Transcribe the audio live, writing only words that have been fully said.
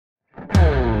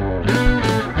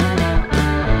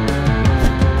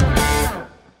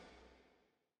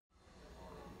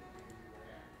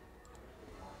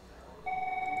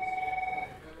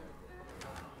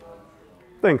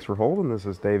Thanks for holding. This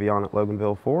is Davion at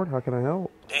Loganville Ford. How can I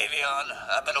help? Davion,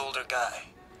 I'm an older guy,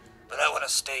 but I want to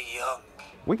stay young.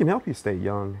 We can help you stay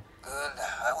young. Good.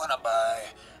 I want to buy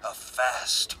a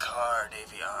fast car,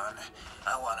 Davion.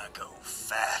 I want to go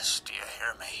fast, do you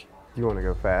hear me? You want to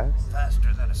go fast?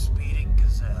 Faster than a speeding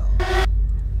gazelle.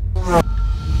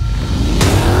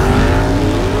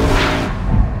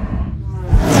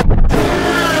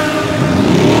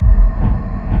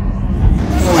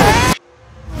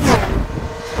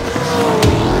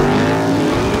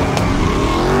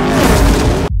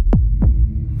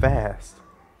 Fast.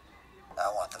 I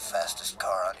want the fastest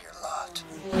car on your lot.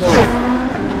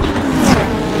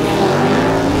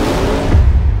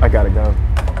 I gotta go.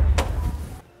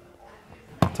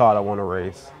 Todd, I want to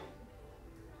race.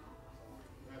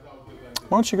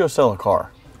 Why don't you go sell a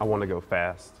car? I want to go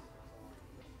fast.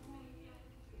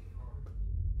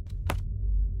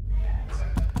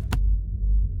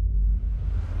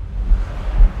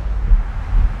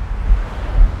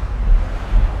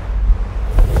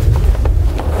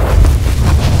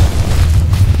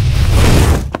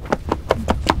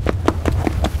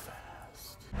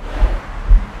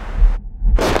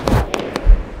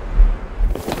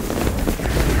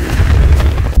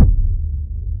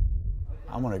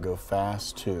 I want to go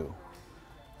fast too.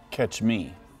 Catch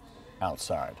me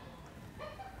outside.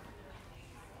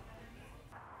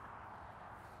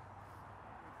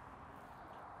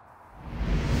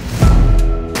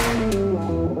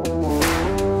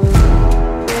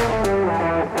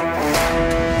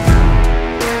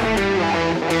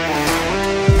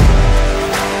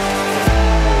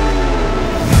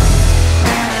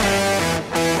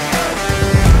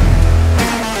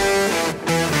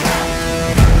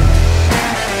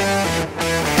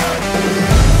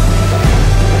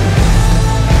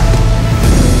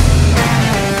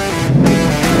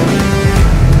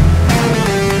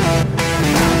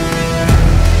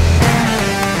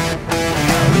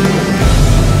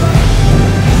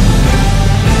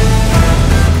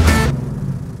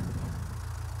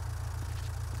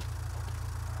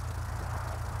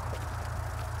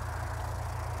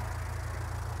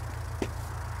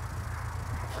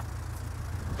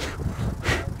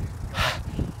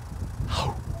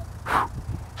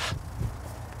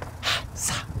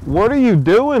 What are you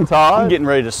doing, Todd? I'm getting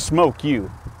ready to smoke you.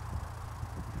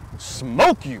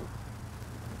 Smoke you!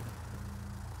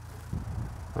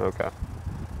 Okay.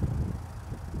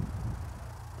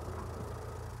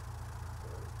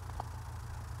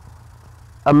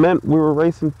 I meant we were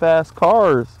racing fast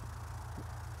cars.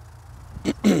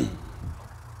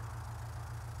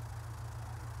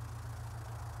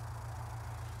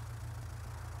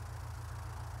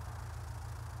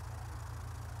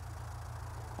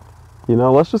 You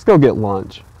know, let's just go get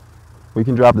lunch. We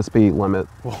can drop the speed limit.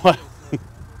 What?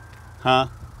 Huh?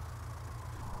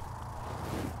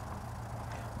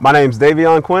 My name's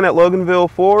Davion Quinn at Loganville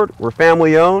Ford. We're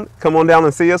family owned. Come on down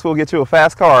and see us. We'll get you a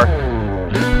fast car.